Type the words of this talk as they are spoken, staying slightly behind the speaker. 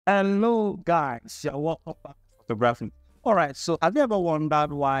Hello, guys. You're welcome back to photography. All right. So, have you ever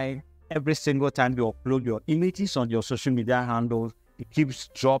wondered why every single time you upload your images on your social media handles, it keeps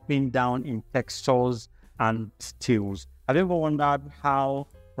dropping down in textures and stills? Have you ever wondered how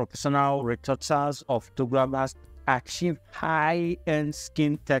professional retouchers of photographers achieve high-end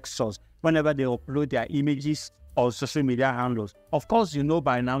skin textures whenever they upload their images on social media handles? Of course, you know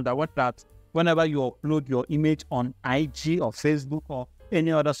by now that whenever you upload your image on IG or Facebook or any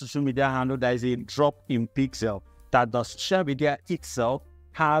other social media handle, there is a drop in pixel that the social media itself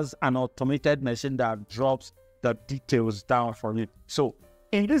has an automated machine that drops the details down for you. So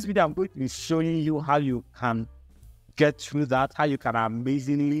in this video, I'm going to be showing you how you can get through that, how you can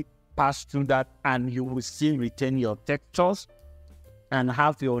amazingly pass through that, and you will still retain your textures and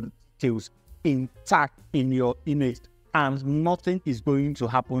have your details intact in your image, and nothing is going to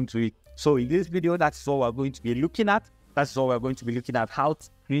happen to it. So in this video, that's what we're going to be looking at. That's what we're going to be looking at, how to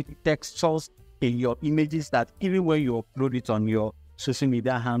create textures in your images that even when you upload it on your social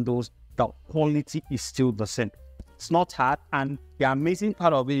media handles, the quality is still the same. It's not hard, and the amazing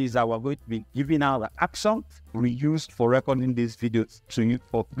part of it is that we're going to be giving out the action we used for recording these videos to you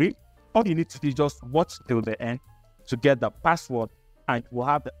for free. All you need to do is just watch till the end to get the password, and we'll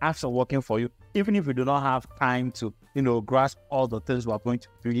have the action working for you. Even if you do not have time to, grasp all the things we're going to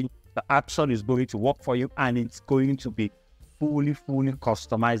do, the action is going to work for you, and it's going to be fully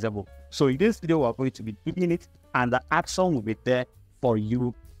customizable. So in this video, we're going to be doing it, and the action will be there for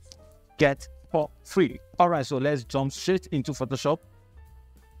you to get for free. All right, so let's jump straight into Photoshop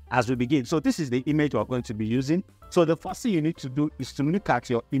as we begin. So this is the image we're going to be using. So the first thing you need to do is to look at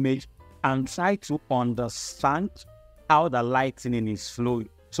your image and try to understand how the lightning is flowing.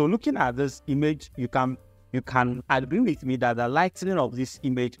 So looking at this image, you can agree with me that the lightning of this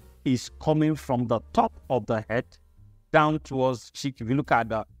image is coming from the top of the head down towards cheek. If you look at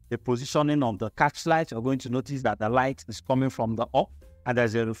the positioning of the catch light, you're going to notice that the light is coming from the up, and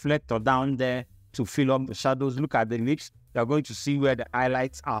there's a reflector down there to fill up the shadows. Look at the lips. You're going to see where the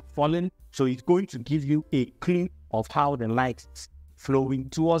highlights are falling. So it's going to give you a clue of how the light is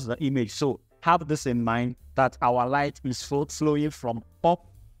flowing towards the image. So have this in mind, that our light is flowing from up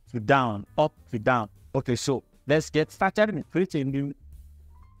to down, up to down. Okay, so let's get started. Create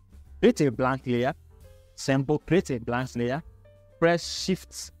a blank layer. Sample, create a blank layer. Press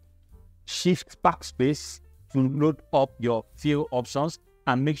Shift Backspace to load up your fill options,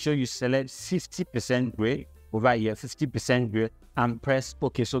 and make sure you select 50% gray over here, 50% gray, and press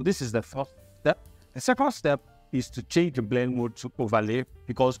OK. So this is the first step. The second step is to change the blend mode to overlay,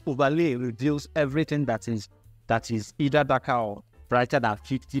 because overlay reveals everything that is either darker or brighter than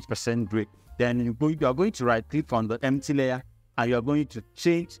 50% gray. Then you are going to right click on the empty layer, and you're going to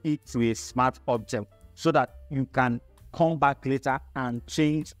change it to a smart object so that you can come back later and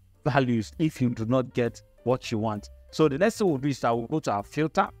change values if you do not get what you want. So the next thing we'll do is that we'll go to our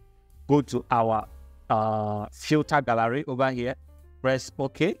filter, go to our filter gallery over here, press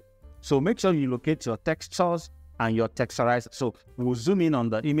OK. So make sure you locate your textures and your texturizer. So we'll zoom in on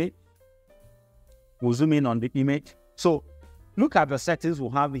the image. So look at the settings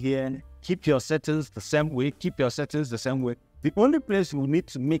we'll have here. Keep your settings the same way. The only place we need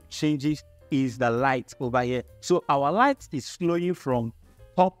to make changes is the light over here. So our light is flowing from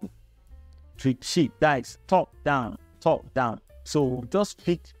top to cheek. That is top down. So just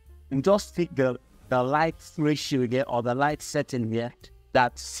pick the light ratio here, or the light setting here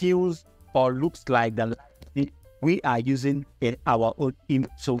that feels or looks like the light we are using in our own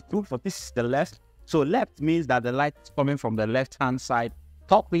image. So look for this is the left. So left means that the light is coming from the left hand side.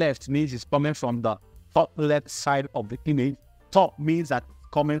 Top left means it's coming from the top left side of the image. Top means that it's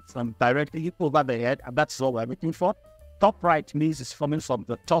coming from directly over the head, and that's what we're looking for. Top right means it's coming from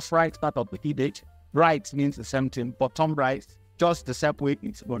the top right part of the image. Right means the same thing. Bottom right, just the same way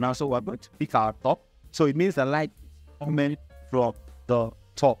it's going now. So we're going to pick our top. So it means the light is coming from the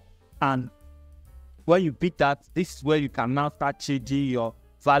top. And when you pick that, this is where you can now start changing your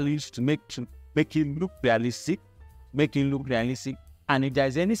values to make it look realistic. And if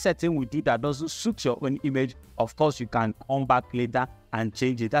there's any setting we do that doesn't suit your own image, of course you can come back later and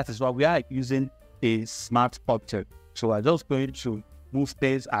change it. That is why we are using a smart object. So I'm just going to move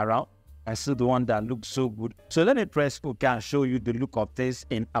things around. I see the one that looks so good. So let me press OK and show you the look of things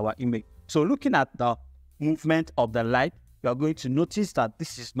in our image. So looking at the movement of the light, you are going to notice that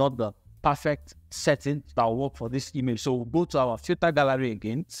this is not the perfect setting that will work for this image. So we'll go to our filter gallery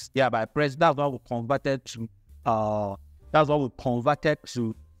again. Yeah, by press, that's what we converted to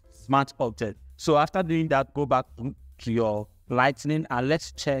smart object. So after doing that, go back to your lightning, and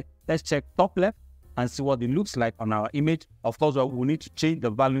let's check top left. and see what it looks like on our image. Of course, we need to change the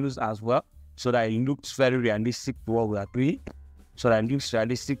values as well so that it looks very realistic to what we are doing. So that it looks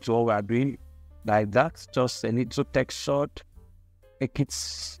realistic to what we are doing, like that. Just a little text shot. Make it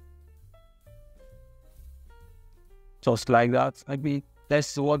just like that. Maybe let's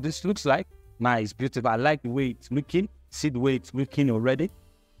see what this looks like. Nice, beautiful. I like the way it's looking. See the way it's looking already.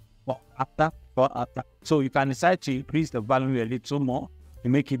 After. So you can decide to increase the value a little more to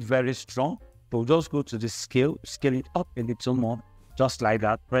make it very strong. So just go to the scale it up a little more, just like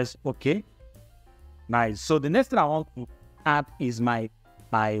that. Press OK. Nice. So the next thing I want to add is my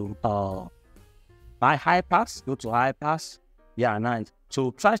high pass. Go to high pass. Yeah, nice.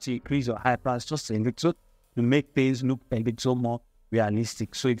 So try to increase your high pass just a little to make things look a little more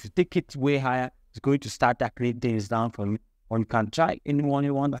realistic. So if you take it way higher, it's going to start tackling things down for me. Or you can try anyone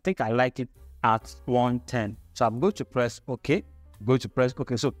you want. I think I like it at 110. So I'm going to press OK.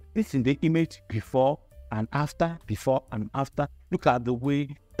 So this is the image before and after, Look at the way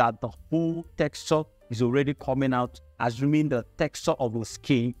that the whole texture is already coming out, assuming the texture of the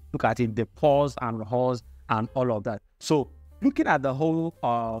skin. Look at it, the pores and hairs and all of that. So looking at the whole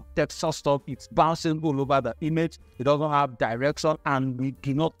texture stuff, it's bouncing all over the image. It doesn't have direction, and we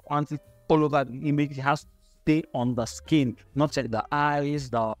do not want it all over the image. It has to stay on the skin, not at the eyes,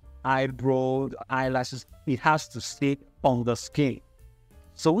 the eyebrow, the eyelashes. It has to stay on the skin.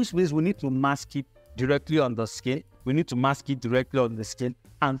 So which means we need to mask it directly on the skin.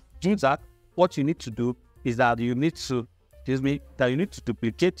 And to do that, what you need to do is that you need to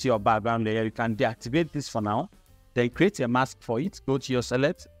duplicate your background layer. You can deactivate this for now. Then create a mask for it. Go to your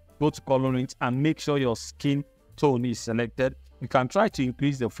select, go to colorings, and make sure your skin tone is selected. You can try to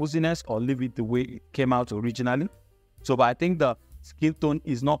increase the fuzziness or leave it the way it came out originally. But I think the skin tone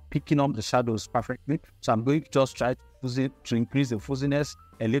is not picking up the shadows perfectly. So I'm going to just try to increase the fuzziness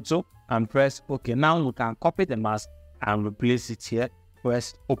a little and press OK. Now you can copy the mask and replace it here.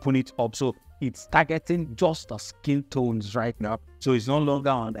 Press open it up. So it's targeting just the skin tones right now. So it's no longer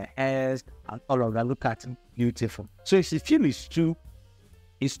on the hairs and all of that. Look at it, beautiful. So if you feel it's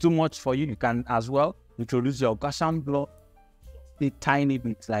too much for you, you can as well introduce your Gaussian blur a tiny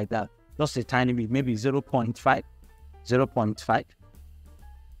bit like that. Just a tiny bit, maybe 0.5.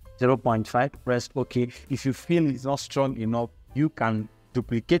 Press OK. If you feel it's not strong enough, you can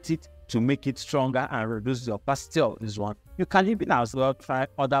duplicate it to make it stronger and reduce the opacity of this one. You can even as well try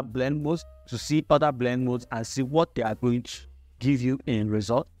other blend modes to see other blend modes and see what they are going to give you in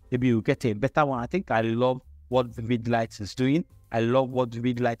result. Maybe you get a better one. I think I love what Vivid Lights is doing.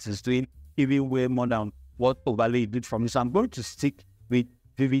 Even way more than what Overlay did from me. So I'm going to stick with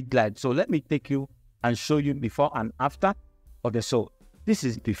Vivid Lights. So let me take you and show you before and after. Okay, so this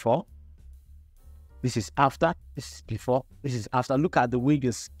is before. This is after. This is before. This is after. Look at the way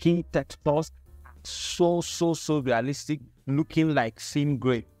the skin textures are so realistic, looking like sim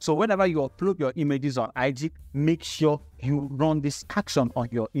gray. So whenever you upload your images on IG, make sure you run this action on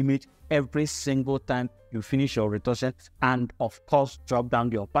your image every single time you finish your retouching, and of course drop down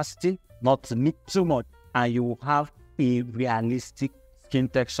the opacity, not to meet too much, and you will have a realistic skin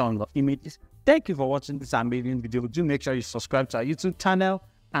texture on your images. Thank you for watching this amazing video. Do make sure you subscribe to our YouTube channel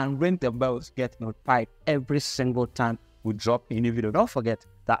and ring the bell to get notified every single time we drop a new video. Don't forget,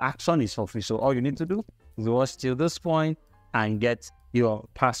 the action is for free. So all you need to do is watch till this point and get your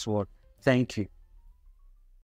password. Thank you.